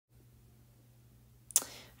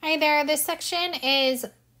Hi there, this section is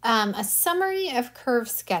a summary of curve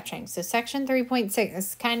sketching. So section 3.6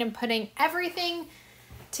 is kind of putting everything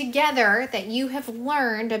together that you have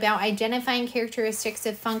learned about identifying characteristics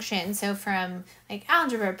of functions. So from like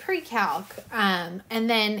algebra, pre-calc, and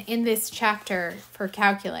then in this chapter for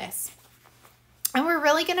calculus. And we're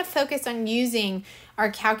really going to focus on using our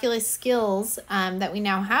calculus skills that we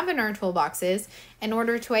now have in our toolboxes in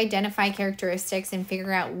order to identify characteristics and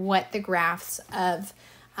figure out what the graph of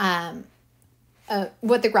a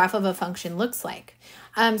function looks like.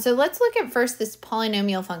 So let's look at first this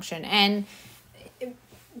polynomial function. And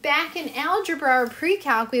back in algebra or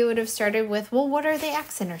pre-calc, we would have started with, well, what are the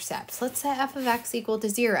x-intercepts? Let's set f of x equal to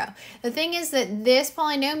 0. The thing is that this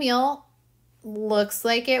polynomial looks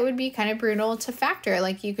like it would be kind of brutal to factor.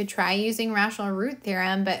 Like you could try using rational root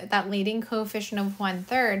theorem, but that leading coefficient of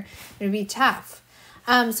 1/3 would be tough.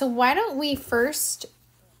 So why don't we first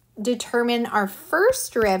determine our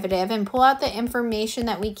first derivative and pull out the information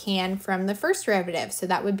that we can from the first derivative. So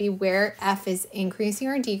that would be where f is increasing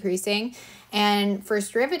or decreasing. And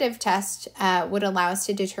first derivative test would allow us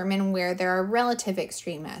to determine where there are relative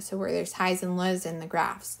extrema, so where there's highs and lows in the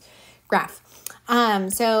graph.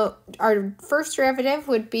 So our first derivative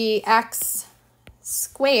would be x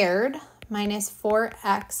squared minus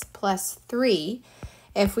 4x plus 3.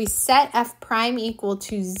 If we set f prime equal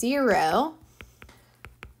to 0,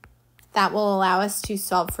 that will allow us to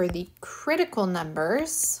solve for the critical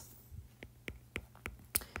numbers.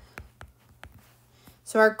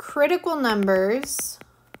 So our critical numbers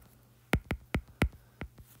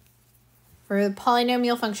for the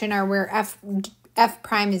polynomial function are where f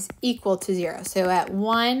prime is equal to 0. So at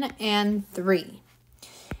 1 and 3.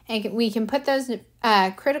 And we can put those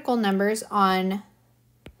critical numbers on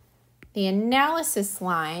the analysis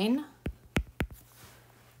line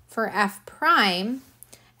for f prime.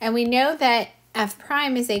 And we know that f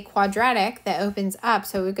prime is a quadratic that opens up.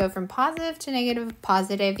 So we go from positive to negative,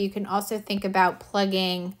 positive. You can also think about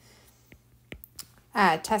plugging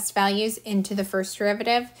test values into the first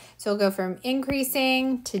derivative. So we'll go from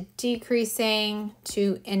increasing to decreasing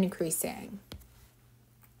to increasing.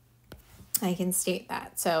 I can state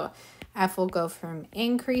that. So f will go from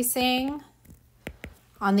increasing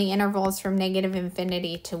on the intervals from negative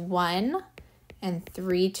infinity to 1 and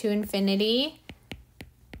 3 to infinity.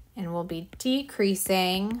 And we'll be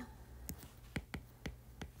decreasing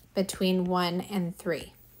between 1 and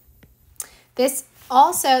 3. This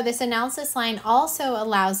analysis line also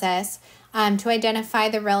allows us to identify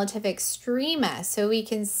the relative extrema. So we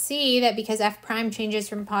can see that because f prime changes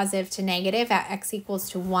from positive to negative at x equals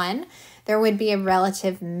to 1, there would be a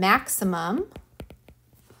relative maximum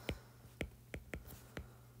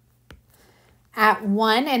at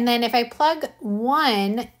 1. And then if I plug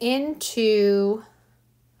 1 into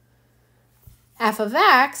f of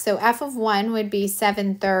x, so f of 1 would be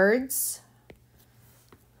 7/3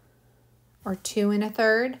 or 2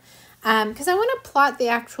 1/3, because I want to plot the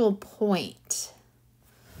actual point.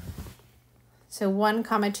 So 1,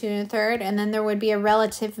 2 1/3, and then there would be a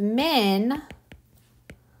relative min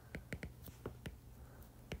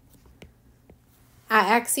at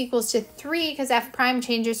x equals to 3 because f prime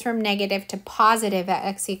changes from negative to positive at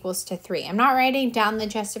x equals to 3. I'm not writing down the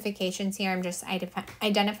justifications here. I'm just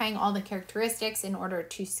identifying all the characteristics in order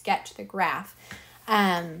to sketch the graph.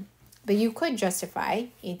 But you could justify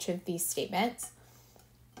each of these statements.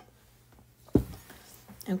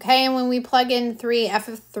 Okay, and when we plug in 3, f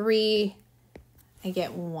of 3, I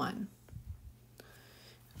get 1.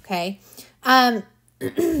 Okay,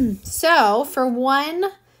 so for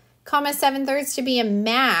 1, 7/3 to be a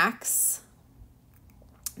max,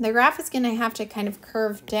 the graph is going to have to kind of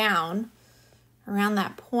curve down around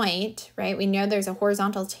that point, right? We know there's a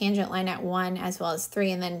horizontal tangent line at 1 as well as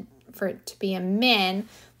 3, and then for it to be a min,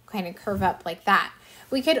 we'll kind of curve up like that.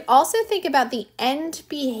 We could also think about the end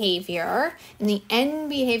behavior, and the end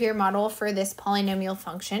behavior model for this polynomial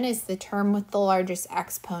function is the term with the largest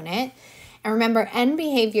exponent. And remember, end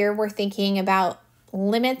behavior, we're thinking about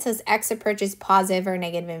limits as x approaches positive or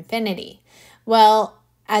negative infinity. Well,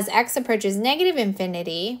 as x approaches negative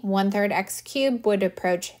infinity, 1/3 x cubed would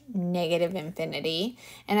approach negative infinity.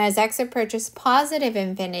 And as x approaches positive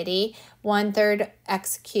infinity, 1/3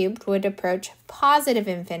 x cubed would approach positive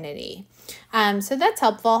infinity. So that's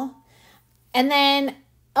helpful. And then,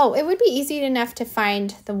 it would be easy enough to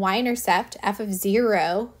find the y-intercept. F of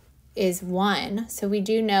 0 is 1. So we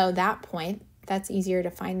do know that point. That's easier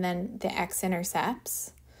to find than the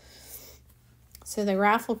x-intercepts. So the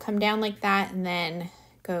graph will come down like that and then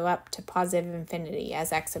go up to positive infinity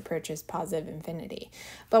as x approaches positive infinity.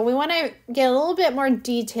 But we want to get a little bit more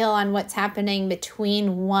detail on what's happening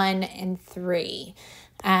between 1 and 3.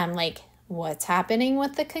 Like what's happening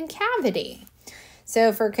with the concavity.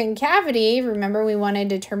 So for concavity, remember we want to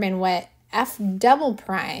determine what f double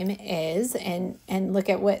prime is and look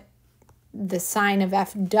at what the sign of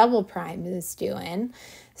f double prime is doing.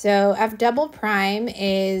 So f double prime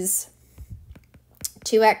is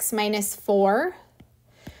 2x minus 4.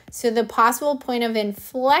 So the possible point of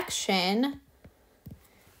inflection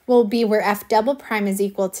will be where f double prime is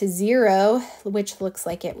equal to 0, which looks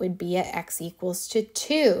like it would be at x equals to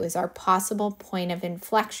 2 is our possible point of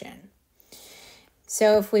inflection.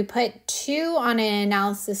 So if we put 2 on an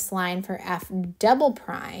analysis line for f double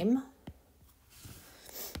prime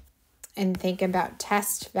and think about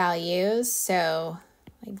test values, so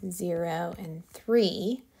like 0 and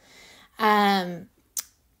 3,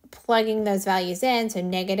 plugging those values in, so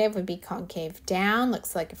negative would be concave down,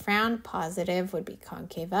 looks like a frown. Positive would be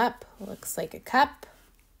concave up, looks like a cup.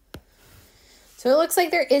 So it looks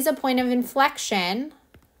like there is a point of inflection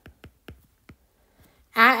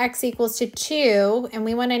at x equals to 2, and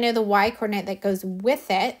we want to know the y-coordinate that goes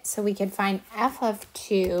with it, so we could find f of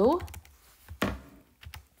 2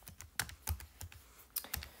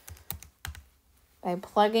 by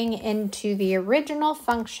plugging into the original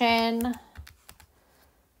function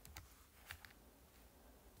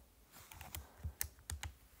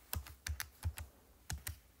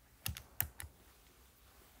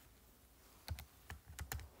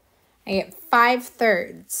I get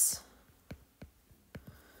 5/3.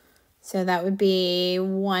 So that would be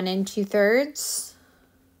 1 2/3.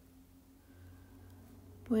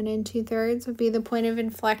 1 2/3 would be the point of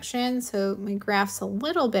inflection. So my graph's a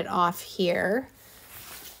little bit off here.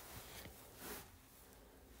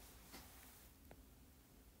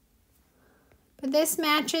 But this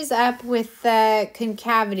matches up with the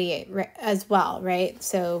concavity as well, right?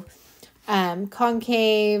 So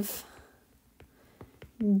concave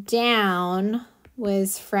down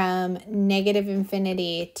was from negative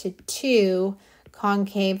infinity to 2,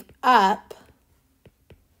 concave up,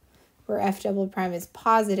 where f double prime is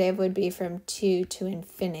positive, would be from 2 to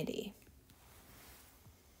infinity.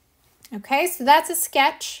 Okay, so that's a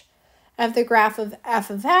sketch of the graph of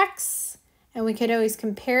f of x, and we could always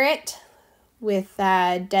compare it with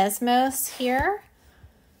Desmos here.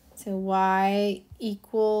 So y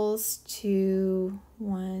equals to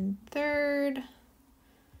 1/3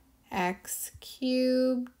 x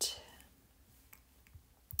cubed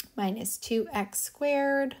minus 2x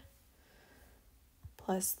squared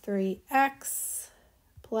plus 3x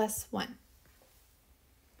plus 1.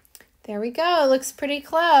 There we go. It looks pretty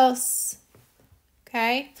close.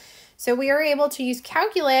 Okay, so we are able to use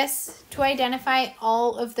calculus to identify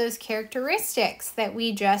all of those characteristics that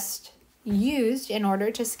we just used in order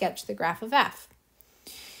to sketch the graph of f.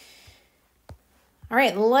 All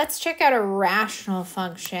right, let's check out a rational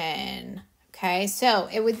function. Okay, so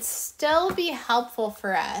it would still be helpful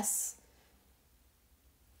for us.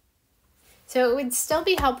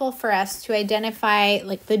 To identify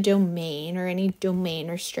like the domain or any domain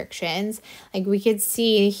restrictions. Like we could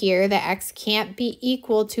see here that x can't be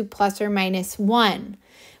equal to plus or minus 1.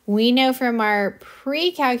 We know from our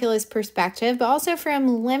pre-calculus perspective, but also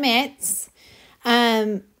from limits,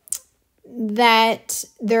 that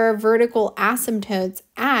there are vertical asymptotes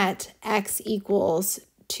at x equals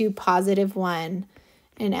to positive 1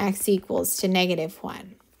 and x equals to negative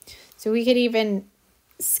 1. So we could even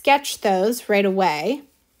sketch those right away.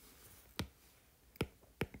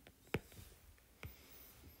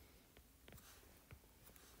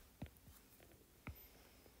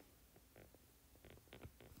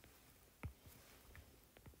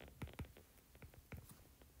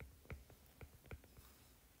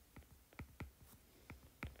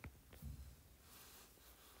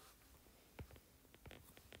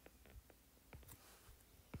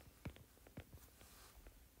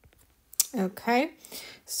 Okay,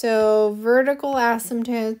 so vertical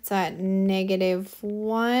asymptotes at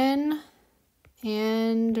 -1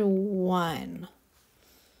 and 1.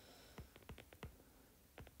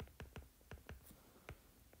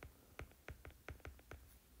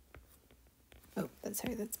 Oh,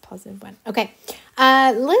 that's positive 1. Okay,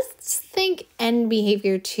 let's think end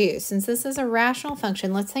behavior too. Since this is a rational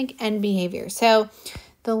function, let's think end behavior. So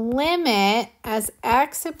the limit as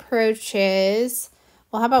x approaches,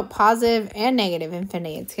 well, how about positive and negative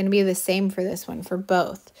infinity? It's going to be the same for this one, for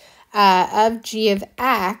both. Of g of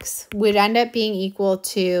x would end up being equal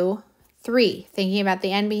to 3. Thinking about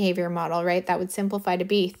the end behavior model, right? That would simplify to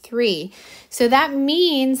be 3. So that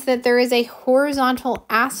means that there is a horizontal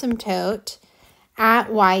asymptote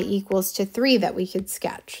at y equals to 3 that we could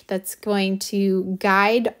sketch. That's going to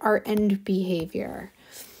guide our end behavior.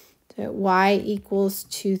 So y equals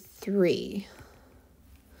to 3.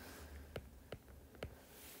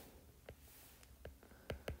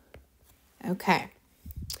 Okay.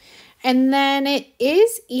 And then it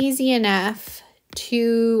is easy enough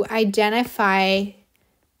to identify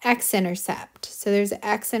x-intercept. So there's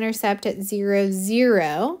x-intercept at 0,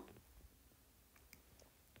 0.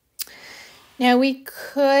 Now we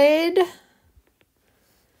could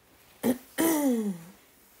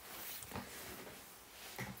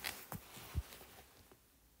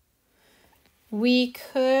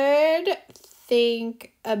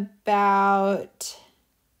think about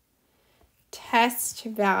test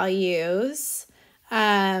values.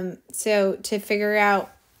 So to figure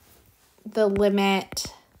out the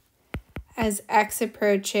limit as x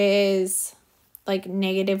approaches like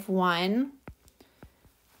 -1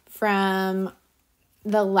 from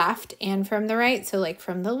the left and from the right. So like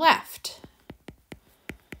from the left.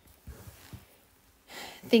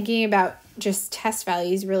 Thinking about just test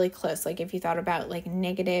values really close. Like if you thought about like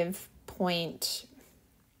negative point,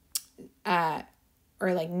 or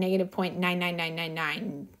like negative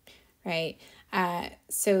 0.99999, right?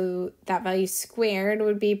 So that value squared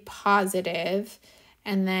would be positive,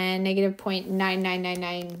 and then negative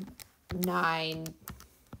 0.99999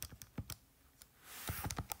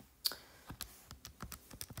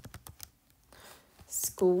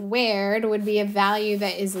 squared would be a value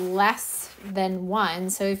that is less than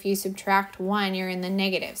 1. So if you subtract 1, you're in the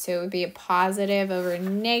negative. So it would be a positive over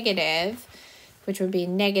negative, which would be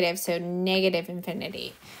negative, so negative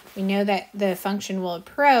infinity. We know that the function will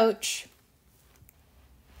approach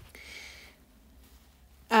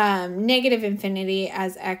negative infinity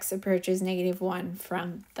as x approaches -1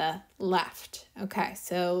 from the left. Okay,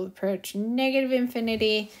 so approach negative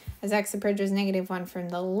infinity as x approaches -1 from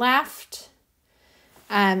the left.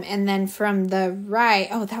 And then from the right,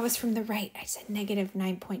 oh, that was from the right. I said negative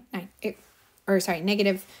 9.9, or sorry,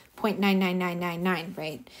 negative 0.99999,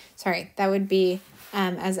 right? Sorry, that would be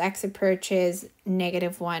as x approaches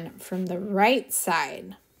 -1 from the right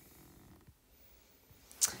side.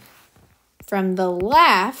 From the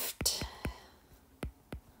left,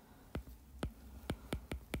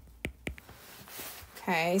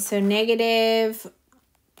 okay, so negative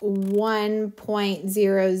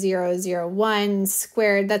 1.0001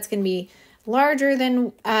 squared, that's going to be larger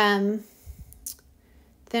than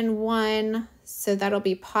 1, so that'll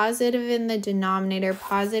be positive in the denominator,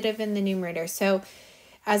 positive in the numerator. So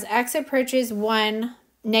as x approaches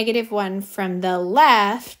 -1 from the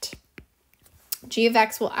left, g of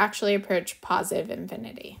x will actually approach positive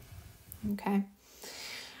infinity, okay?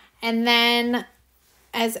 And then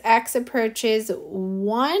as x approaches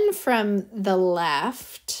 1 from the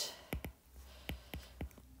left,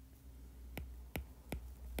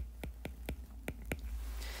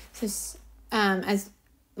 so as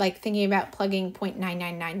like thinking about plugging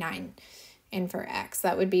 0.9999 in for x,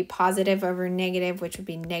 that would be positive over negative, which would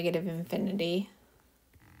be negative infinity.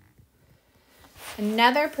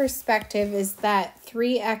 Another perspective is that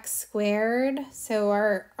 3x squared, so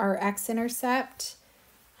our x-intercept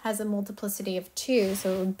has a multiplicity of 2,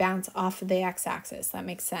 so it would bounce off of the x-axis. That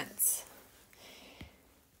makes sense.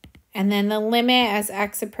 And then the limit as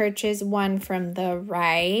x approaches 1 from the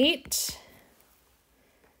right,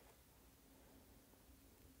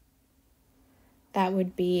 that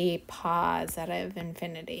would be positive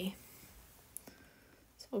infinity.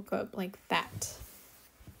 So we'll go up like that.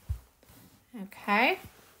 Okay.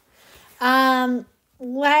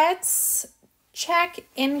 Let's check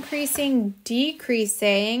increasing,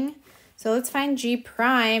 decreasing. So let's find G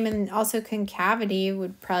prime, and also concavity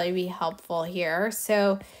would probably be helpful here.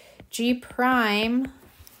 So G prime,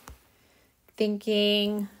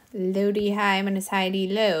 thinking low D high minus high D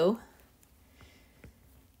low.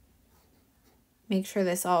 Make sure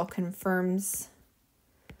this all confirms.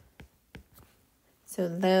 So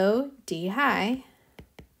low D high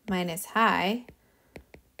minus high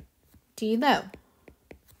D low,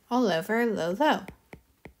 all over low, low.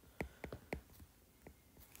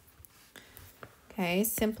 Okay,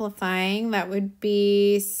 simplifying, that would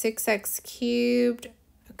be 6x cubed.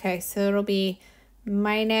 Okay, so it'll be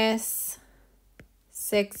minus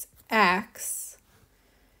 6x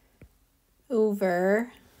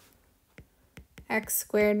over x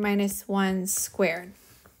squared minus 1 squared.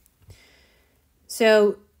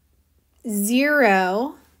 So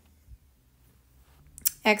 0,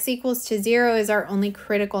 x equals to 0 is our only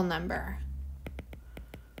critical number.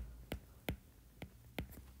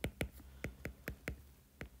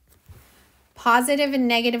 Positive and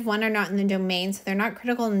negative 1 are not in the domain, so they're not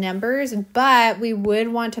critical numbers, but we would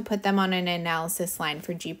want to put them on an analysis line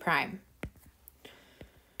for G prime.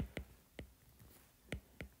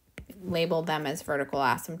 Label them as vertical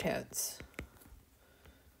asymptotes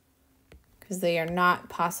because they are not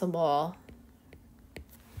possible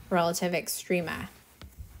relative extrema.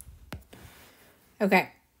 Okay,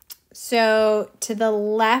 so to the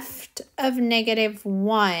left of negative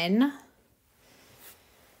 1,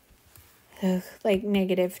 like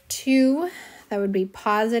negative 2, that would be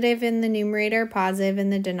positive in the numerator, positive in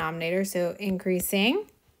the denominator, so increasing.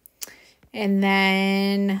 And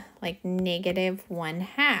then like negative 1/2.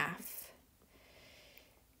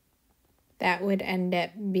 That would end up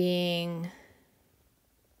being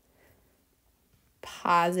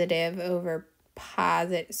positive over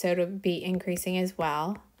positive, so it would be increasing as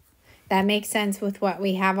well. That makes sense with what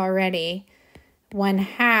we have already.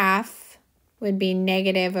 1/2 would be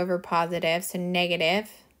negative over positive, so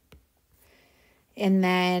negative. And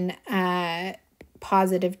then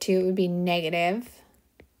positive 2 would be negative.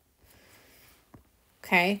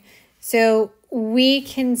 Okay, so we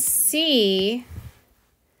can see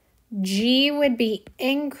G would be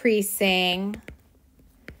increasing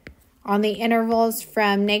on the intervals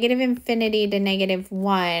from negative infinity to negative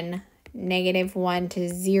 1, negative 1 to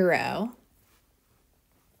 0.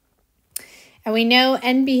 And we know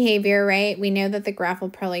end behavior, right? We know that the graph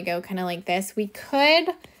will probably go kind of like this. We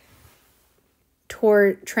could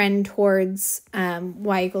trend towards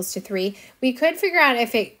y equals to 3. We could figure out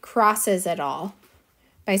if it crosses at all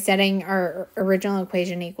by setting our original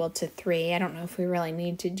equation equal to 3. I don't know if we really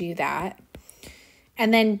need to do that.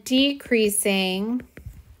 And then decreasing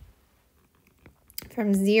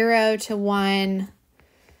from 0 to 1,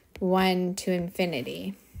 1 to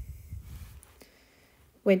infinity,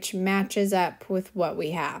 which matches up with what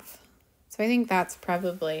we have. So I think that's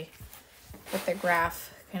probably what the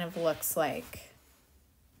graph kind of looks like.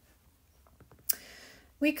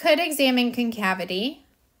 We could examine concavity.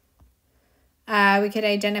 We could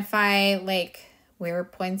identify like where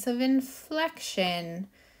points of inflection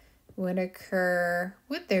would occur.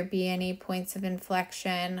 Would there be any points of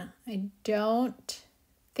inflection? I don't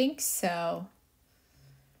think so.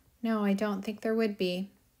 No, I don't think there would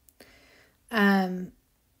be.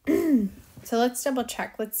 So let's double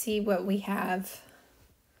check. Let's see what we have.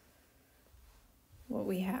 What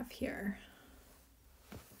we have here.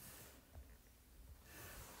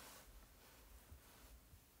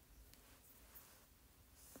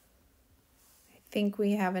 I think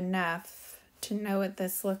we have enough to know what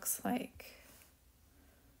this looks like.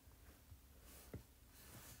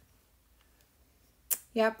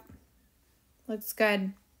 Yep, looks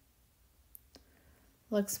good.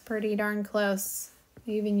 Looks pretty darn close.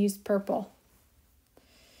 I even used purple.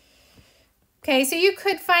 Okay, so you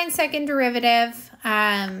could find second derivative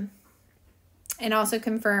and also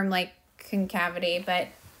confirm like concavity, but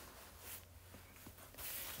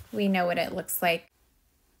we know what it looks like.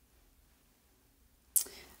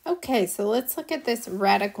 Okay, so let's look at this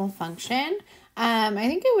radical function. I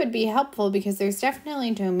think it would be helpful because there's definitely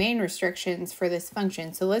domain restrictions for this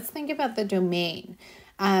function. So let's think about the domain.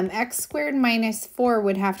 X squared minus 4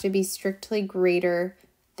 would have to be strictly greater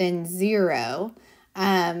than 0.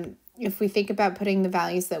 If we think about putting the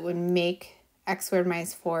values that would make x squared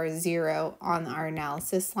minus 4 0 on our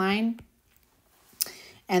analysis line,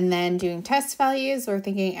 and then doing test values, we're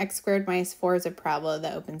thinking x squared minus 4 is a parabola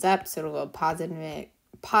that opens up, so it'll go positive,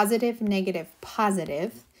 positive, negative,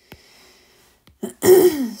 positive.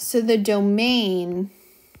 So the domain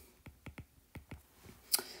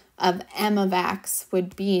of m of x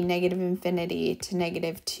would be negative infinity to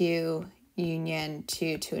negative 2 union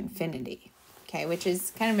 2 to infinity, okay, which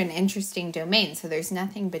is kind of an interesting domain. So there's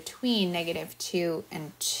nothing between negative 2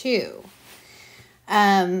 and 2.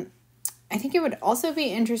 I think it would also be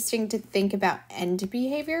interesting to think about end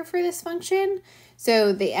behavior for this function.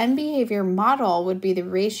 So the end behavior model would be the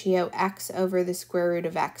ratio x over the square root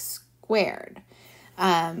of x squared.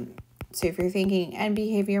 So if you're thinking end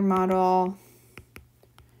behavior model,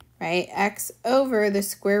 right, x over the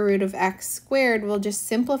square root of x squared will just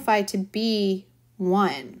simplify to be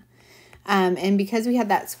 1. And because we had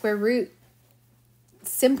that square root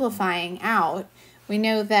simplifying out, we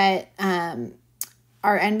know that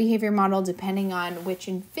our end behavior model, depending on which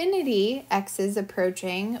infinity x is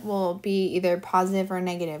approaching, will be either positive or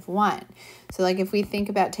negative 1. So like if we think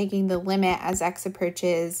about taking the limit as x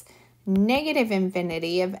approaches negative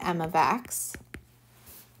infinity of m of x,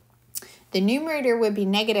 the numerator would be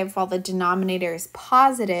negative while the denominator is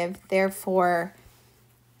positive, therefore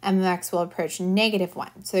m of x will approach negative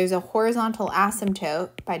 1. So there's a horizontal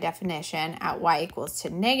asymptote by definition at y equals to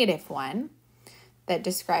negative 1. that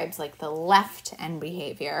describes like the left end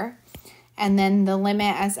behavior. And then the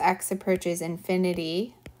limit as x approaches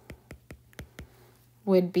infinity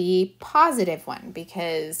would be +1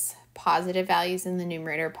 because positive values in the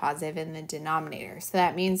numerator, positive in the denominator. So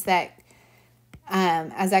that means that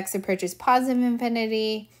as x approaches positive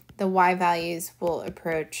infinity, the y values will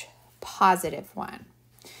approach +1.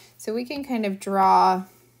 So we can kind of draw,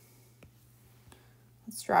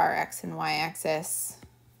 let's draw our x and y axis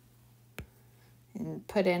and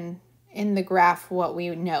put in the graph what we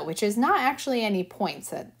know, which is not actually any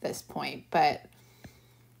points at this point, but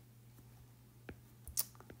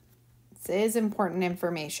it is important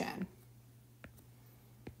information.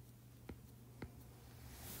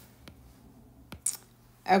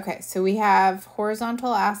 Okay, so we have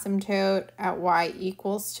horizontal asymptote at y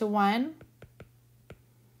equals to 1,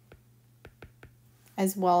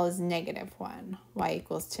 as well as -1, y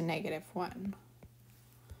equals to -1.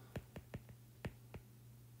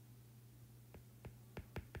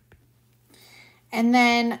 And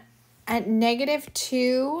then at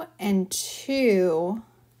 -2 and 2,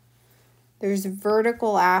 there's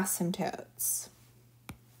vertical asymptotes,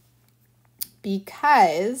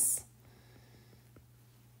 because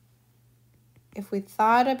if we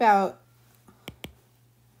thought about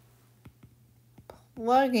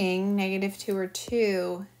plugging -2 or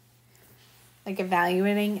 2, like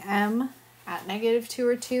evaluating m at -2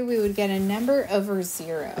 or 2, we would get a number over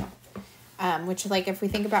 0, which, like, if we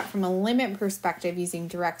think about from a limit perspective using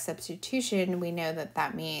direct substitution, we know that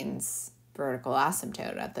that means vertical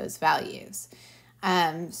asymptote at those values.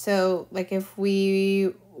 So, like, if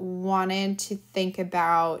we wanted to think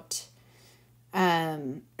about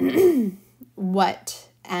what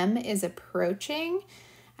m is approaching,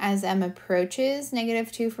 as m approaches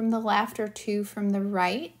 -2 from the left or 2 from the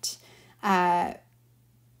right, that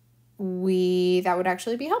would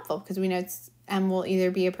actually be helpful because we know m will either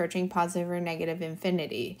be approaching positive or negative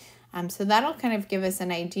infinity. So that'll kind of give us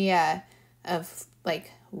an idea of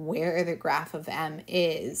like where the graph of m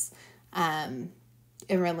is in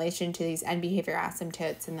relation to these end behavior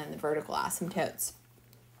asymptotes and then the vertical asymptotes.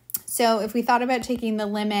 So if we thought about taking the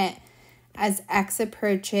limit as x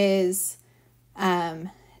approaches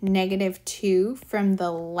 -2 from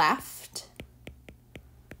the left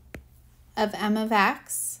of m of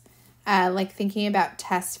x, like thinking about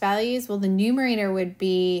test values, well, the numerator would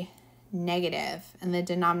be negative and the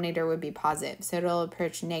denominator would be positive. So it'll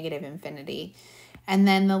approach negative infinity. And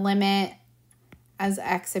then the limit as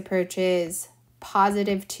x approaches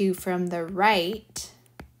 +2 from the right,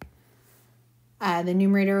 the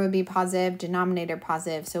numerator would be positive, denominator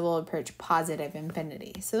positive, so we'll approach positive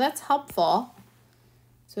infinity. So that's helpful.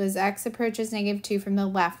 So as x approaches -2 from the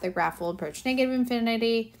left, the graph will approach negative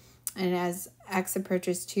infinity. And as x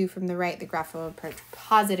approaches 2 from the right, the graph will approach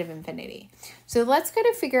positive infinity. So let's kind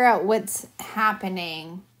of figure out what's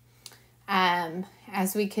happening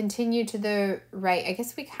as we continue to the right. I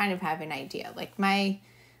guess we kind of have an idea. Like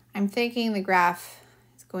I'm thinking the graph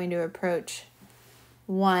is going to approach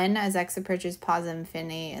 1 as x approaches positive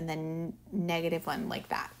infinity and then -1 like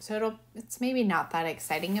that. So it's maybe not that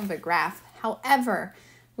exciting of a graph. However,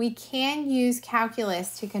 we can use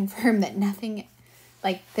calculus to confirm that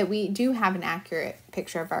that we do have an accurate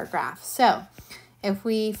picture of our graph. So if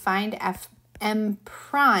we find fm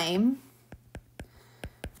prime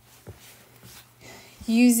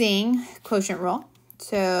using quotient rule,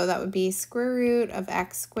 so that would be square root of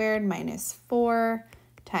x squared minus 4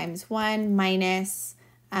 times 1 minus,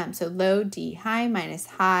 so low d high minus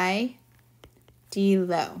high d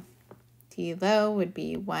low. D low would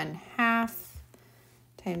be 1/2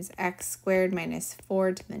 times x squared minus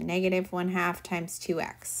 4 to the -1/2 times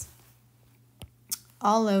 2x,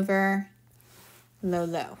 all over low,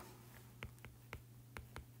 low.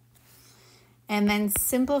 And then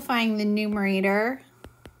simplifying the numerator,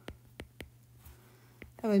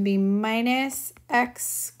 that would be minus x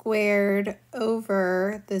squared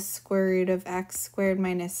over the square root of x squared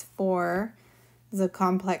minus 4 is a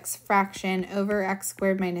complex fraction over x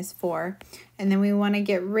squared minus 4. And then we want to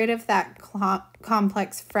get rid of that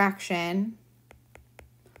complex fraction.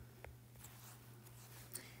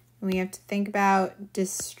 We have to think about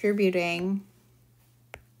distributing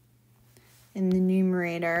in the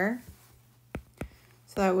numerator.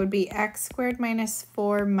 So that would be x squared minus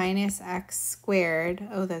 4 minus x squared.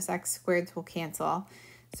 Oh, those x squareds will cancel.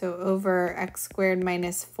 So over x squared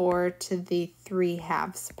minus 4 to the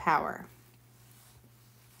 3/2 power.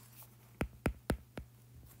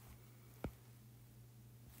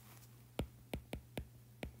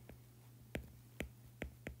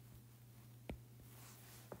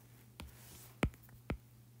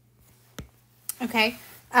 Okay,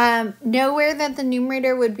 Nowhere that the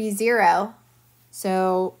numerator would be 0.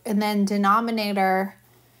 So, and then denominator,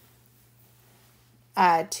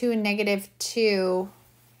 2 and negative 2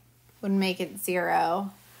 would make it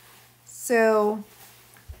 0. So,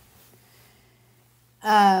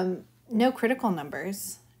 no critical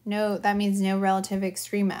numbers. No, that means no relative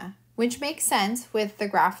extrema, which makes sense with the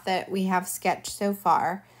graph that we have sketched so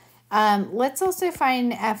far. Let's also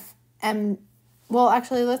find FM. Well,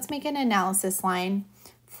 actually, let's make an analysis line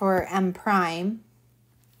for M prime.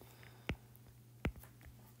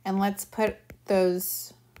 And let's put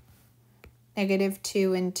those negative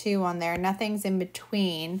 2 and 2 on there. Nothing's in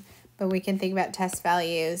between, but we can think about test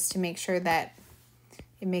values to make sure that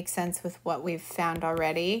it makes sense with what we've found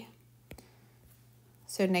already.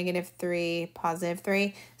 So negative 3, positive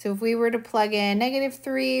 3. So if we were to plug in negative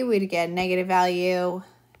 3, we'd get negative value,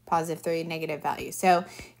 positive 3, negative value. So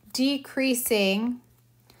decreasing,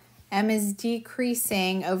 M is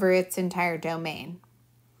decreasing over its entire domain.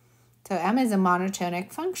 So M is a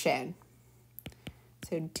monotonic function.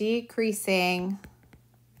 So decreasing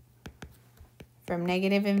from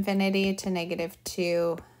negative infinity to negative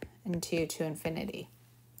 2 and 2 to infinity.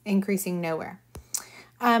 Increasing nowhere.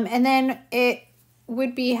 And then it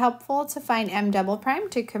would be helpful to find M double prime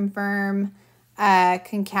to confirm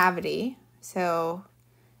concavity. So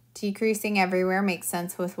decreasing everywhere makes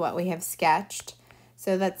sense with what we have sketched.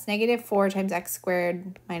 So that's negative 4 times x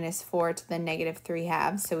squared minus 4 to the negative 3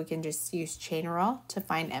 halves. So we can just use chain rule to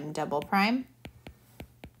find M double prime.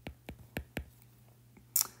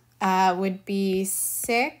 Would be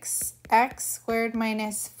 6x squared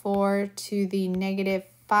minus 4 to the negative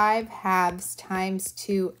 5 halves times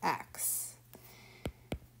 2x.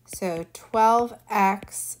 So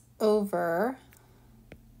 12x over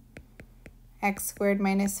x squared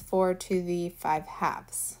minus 4 to the 5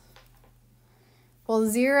 halves. Well,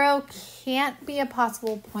 0 can't be a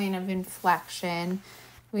possible point of inflection.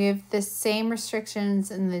 We have the same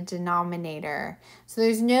restrictions in the denominator. So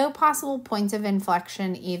there's no possible points of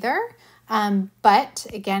inflection either. But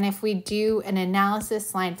again, if we do an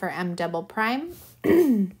analysis line for M double prime,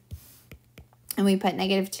 and we put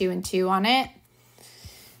negative 2 and 2 on it,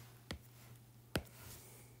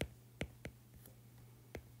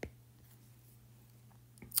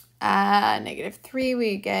 negative 3,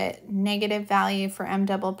 we get negative value for M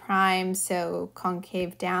double prime, so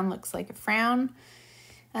concave down looks like a frown.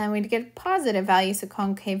 And we'd get positive value, so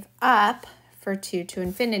concave up for 2 to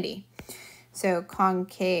infinity. So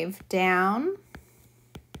concave down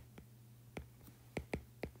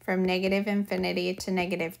from negative infinity to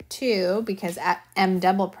negative 2, because M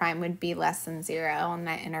double prime would be less than 0 in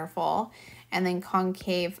that interval. And then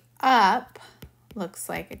concave up looks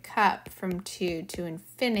like a cup from 2 to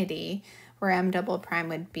infinity, where M double prime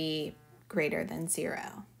would be greater than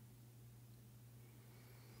 0.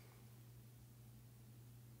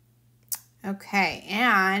 Okay,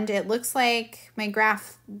 and it looks like my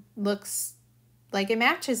graph looks like it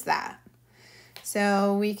matches that.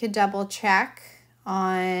 So we could double check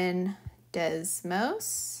on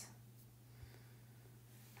Desmos.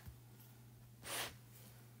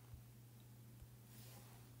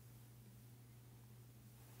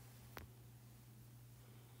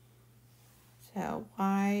 So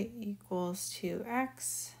y equals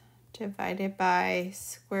 2x divided by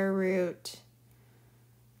square root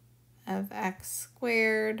of x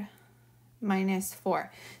squared minus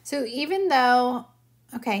 4. So even though,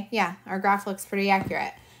 okay, yeah, our graph looks pretty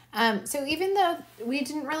accurate. So even though we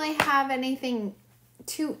didn't really have anything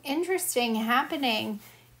too interesting happening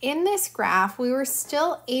in this graph, we were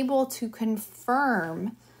still able to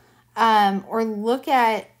confirm or look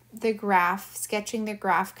at the graph, sketching the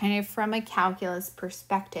graph kind of from a calculus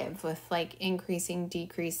perspective with like increasing,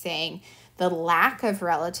 decreasing, the lack of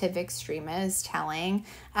relative extrema is telling,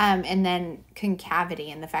 and then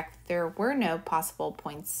concavity and the fact that there were no possible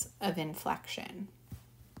points of inflection.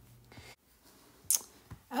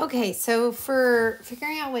 Okay, so for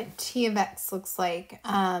figuring out what t of x looks like,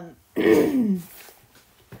 there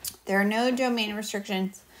are no domain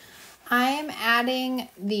restrictions. I'm adding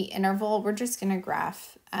the interval. We're just going to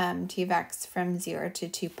graph t of x from 0 to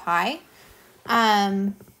 2 pi.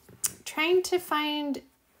 Trying to find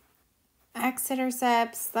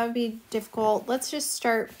x-intercepts, that would be difficult. Let's just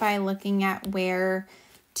start by looking at where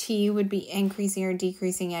t would be increasing or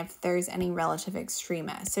decreasing if there's any relative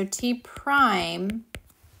extrema. So t prime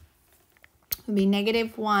would be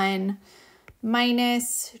negative 1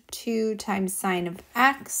 minus 2 times sine of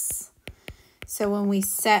x. So when we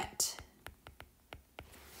set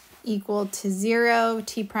equal to 0,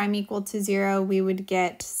 t prime equal to 0, we would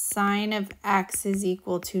get sine of x is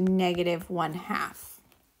equal to negative 1/2.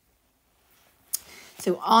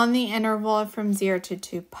 So on the interval from 0 to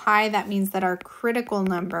 2 pi, that means that our critical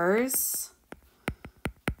numbers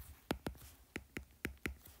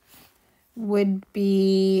would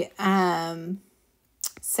be 7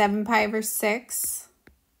 pi over 6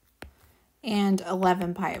 and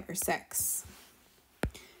 11 pi over 6.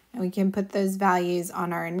 And we can put those values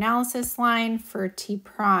on our analysis line for t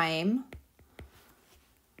prime.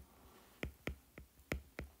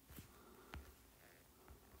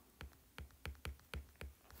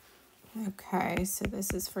 Okay, so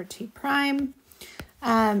this is for t prime.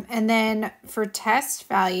 And then for test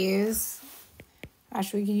values,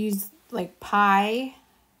 gosh, we could use like pi.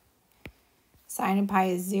 Sine of pi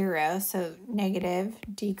is 0, so negative,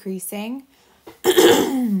 decreasing.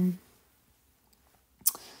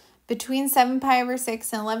 Between 7 pi over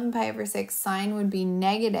 6 and 11 pi over 6, sine would be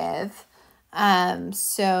negative.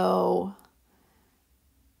 So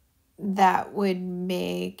that would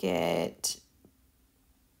make it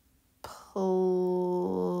or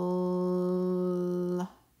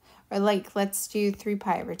like, let's do 3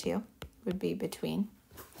 pi over 2 would be between.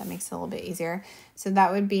 That makes it a little bit easier. So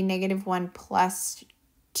that would be negative 1 plus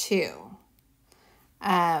 2,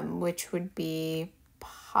 which would be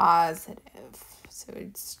positive. So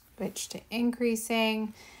we'd switch to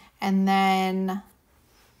increasing. And then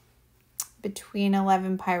between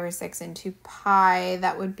 11 pi over 6 and 2 pi,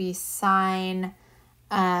 that would be sine,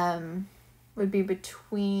 would be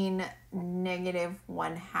between negative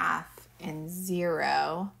 1/2 and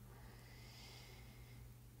 0.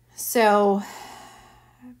 So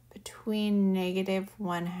between negative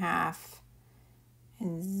 1/2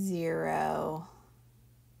 and 0,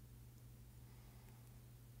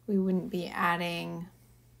 we wouldn't be adding,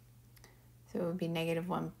 so it would be negative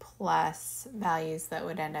 1 plus values that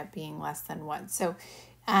would end up being less than 1. So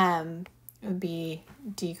it would be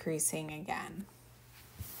decreasing again.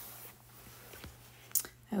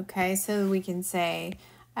 Okay, so we can say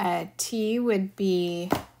t would be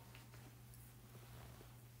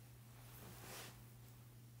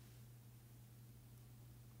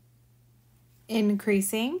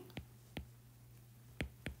increasing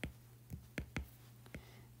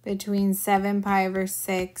between 7 pi over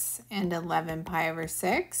 6 and 11 pi over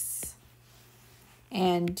 6,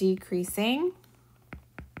 and decreasing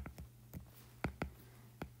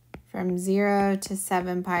from 0 to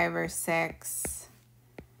 7 pi over 6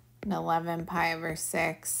 and 11 pi over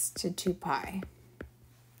 6 to 2 pi.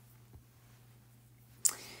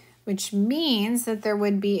 Which means that there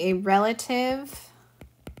would be a relative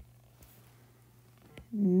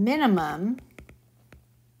minimum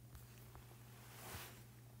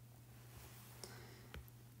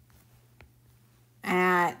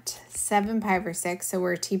at 7 pi over 6, so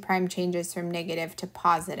where t prime changes from negative to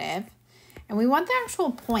positive. And we want the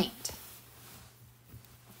actual point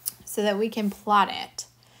so that we can plot it.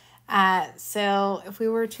 So if we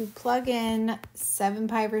were to plug in 7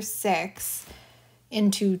 pi over 6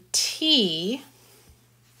 into t,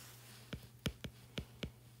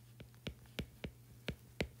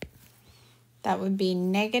 that would be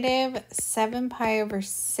negative 7 pi over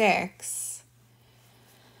 6.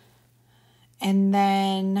 And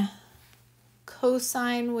then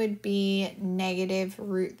cosine would be negative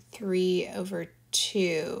root 3 over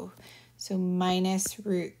 2. So minus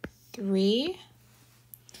root 3.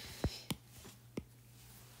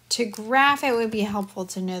 To graph it would be helpful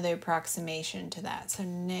to know the approximation to that. So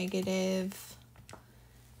negative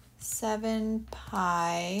 7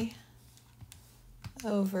 pi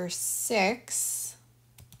over 6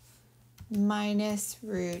 minus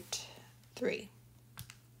root 3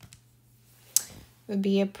 would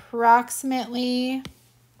be approximately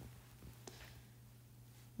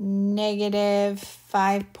negative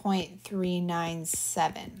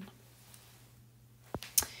 5.397.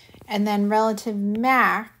 And then relative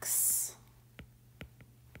max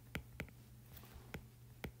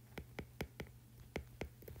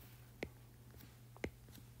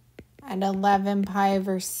at 11 pi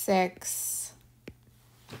over 6.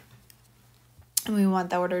 And we want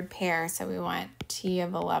the ordered pair, so we want t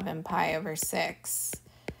of 11 pi over 6.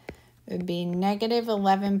 It would be negative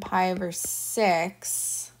 11 pi over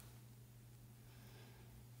 6.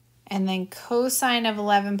 And then cosine of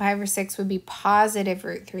 11 pi over 6 would be positive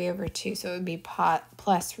root 3 over 2, so it would be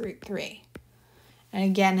plus root 3. And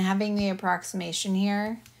again, having the approximation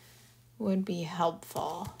here would be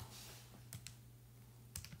helpful.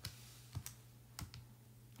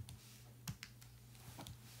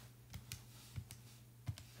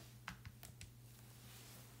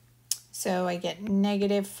 So I get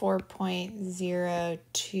negative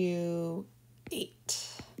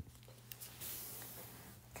 4.028.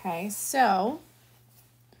 Okay, so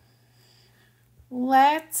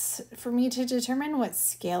For me to determine what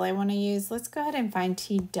scale I want to use, let's go ahead and find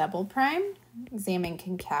t double prime. Examine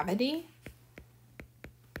concavity.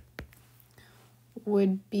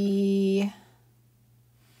 Would be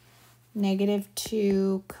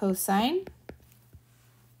 -2 cosine.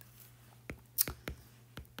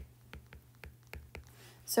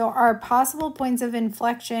 So our possible points of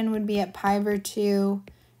inflection would be at pi over 2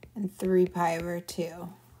 and 3 pi over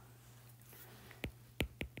 2.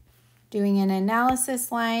 Doing an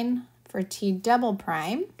analysis line for t double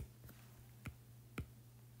prime.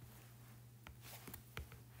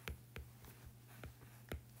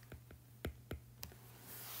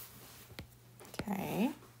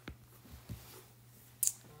 Okay.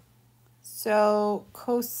 So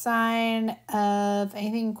cosine of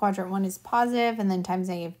anything in quadrant 1 is positive, and then times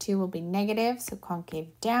 -2 will be negative, so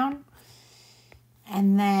concave down.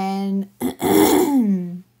 And then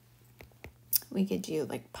we could do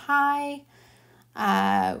like pi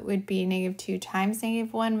would be -2 times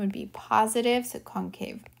 -1 would be positive, so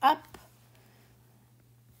concave up.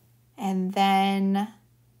 And then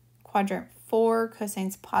quadrant 4,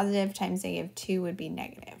 cosine's positive times -2 would be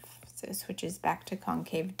negative. So it switches back to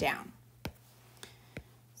concave down.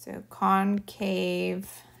 So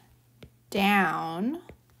concave down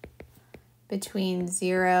between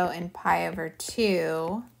 0 and pi over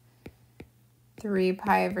 2, 3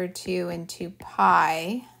 pi over 2 and 2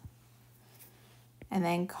 pi, and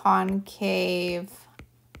then concave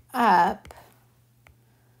up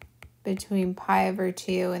between pi over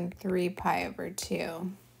 2 and 3 pi over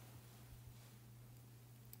 2.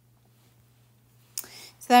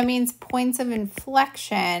 So that means points of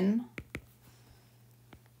inflection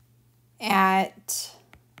at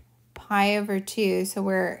pi over 2, so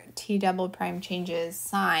where t double prime changes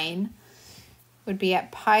sign, would be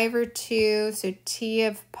at pi over 2, so t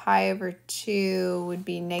of pi over 2 would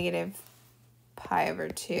be negative pi over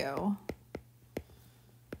 2.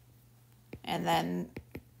 And then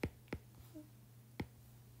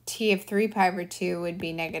t of 3 pi over 2 would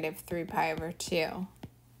be negative 3 pi over 2.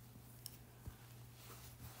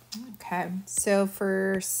 Okay, so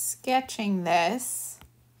for sketching this,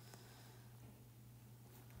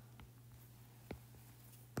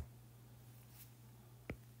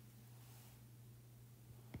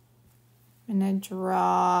 I'm going to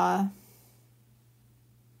draw,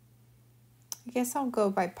 I guess I'll go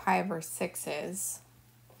by pi over 6's.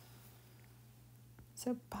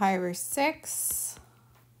 So pi over 6,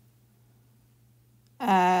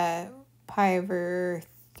 pi over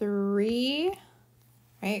 3,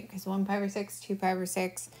 right? Because 1 pi over 6, 2 pi over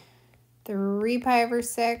 6, 3 pi over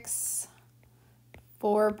 6,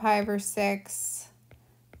 4 pi over 6,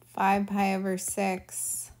 5 pi over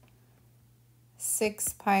 6,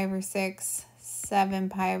 6 pi over 6, 7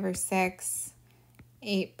 pi over 6,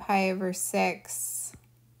 8 pi over 6,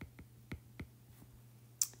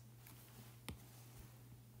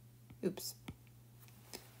 oops,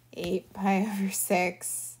 8 pi over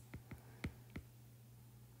 6,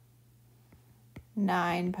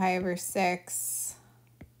 9 pi over 6,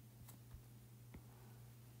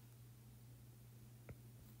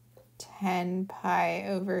 10 pi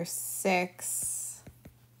over 6,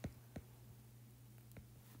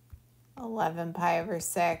 11 pi over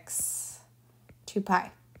 6, 2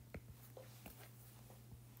 pi.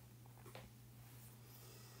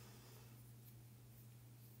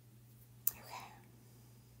 Okay.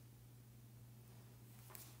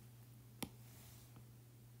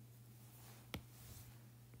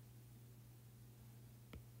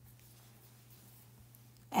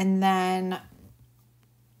 And then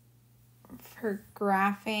for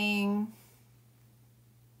graphing,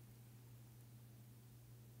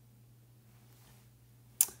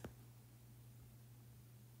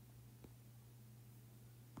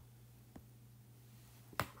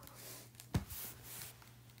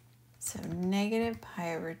 so negative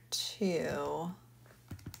pi over 2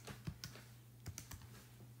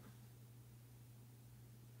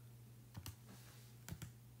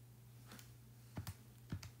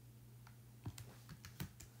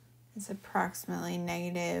 is approximately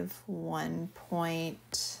negative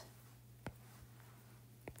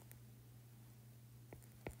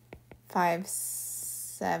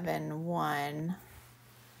 1.571,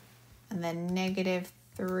 and then negative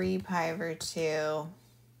 3 pi over 2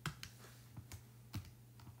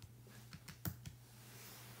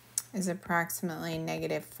 is approximately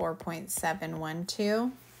negative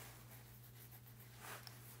 4.712.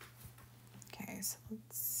 Okay, so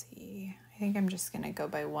let's see. I think I'm just going to go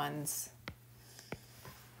by ones.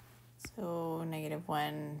 So negative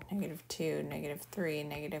 1, negative 2, negative 3,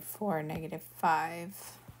 negative 4, negative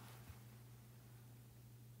 5.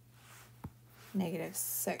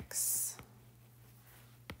 -6.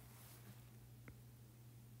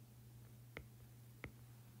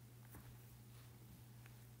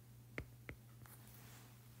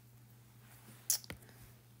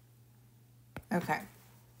 Okay,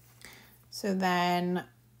 so then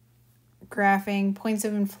graphing points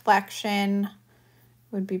of inflection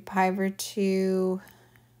would be pi/2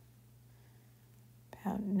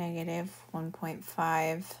 about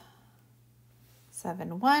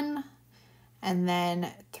 -1.571, and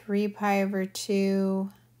then 3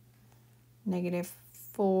 pi/2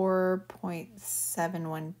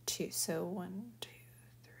 -4.712. So 1, 2,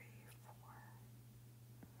 3, 4,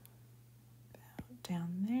 about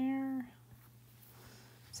down there.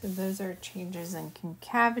 So those are changes in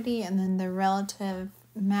concavity, and then the relative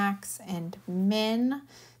max and min.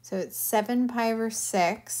 So it's 7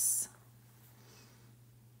 pi/6.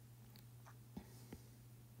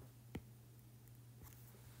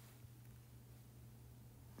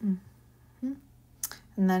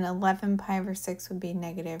 And then 11 pi/6 would be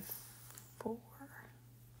 -4. 1,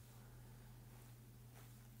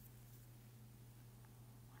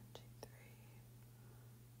 2, 3,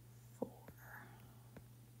 4.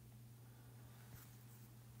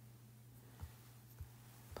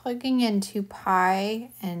 Plugging into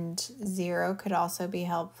pi and 0 could also be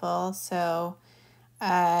helpful. So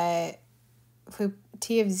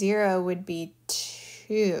t of 0 would be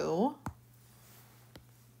 2.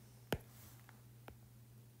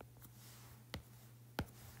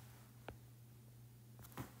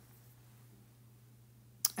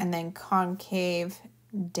 And then concave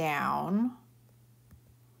down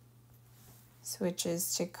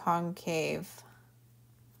switches to concave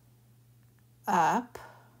up.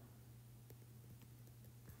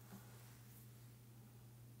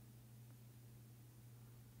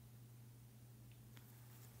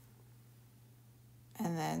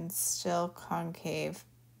 And then still concave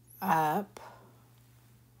up.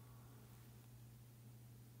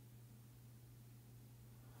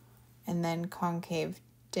 And then concave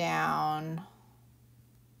down.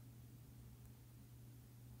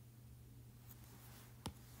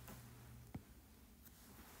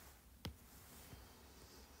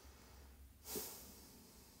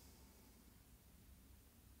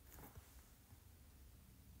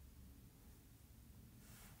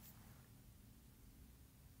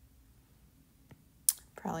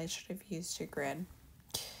 Probably should have used a grid.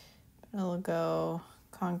 But it'll go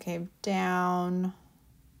concave down,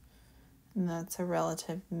 and that's a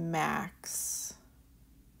relative max.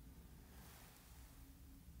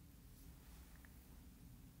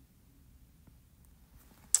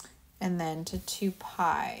 And then to 2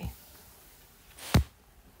 pi.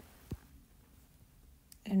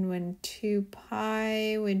 And when 2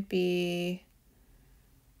 pi would be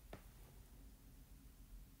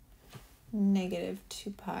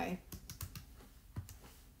 -2 pi.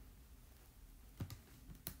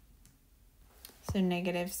 So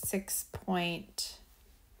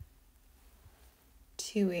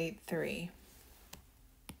 -6.283.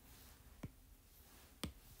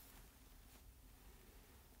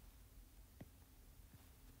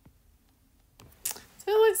 So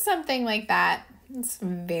it looks something like that. It's a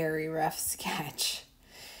very rough sketch.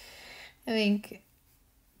 I think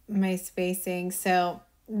my spacing, so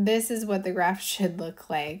this is what the graph should look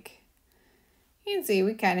like. You can see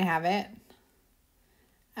we kind of have it.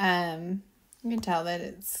 You can tell that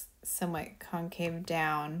it's somewhat concave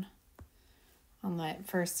down on that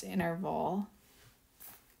first interval.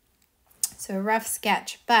 So a rough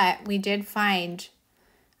sketch, but we did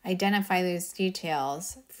identify those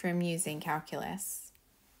details from using calculus.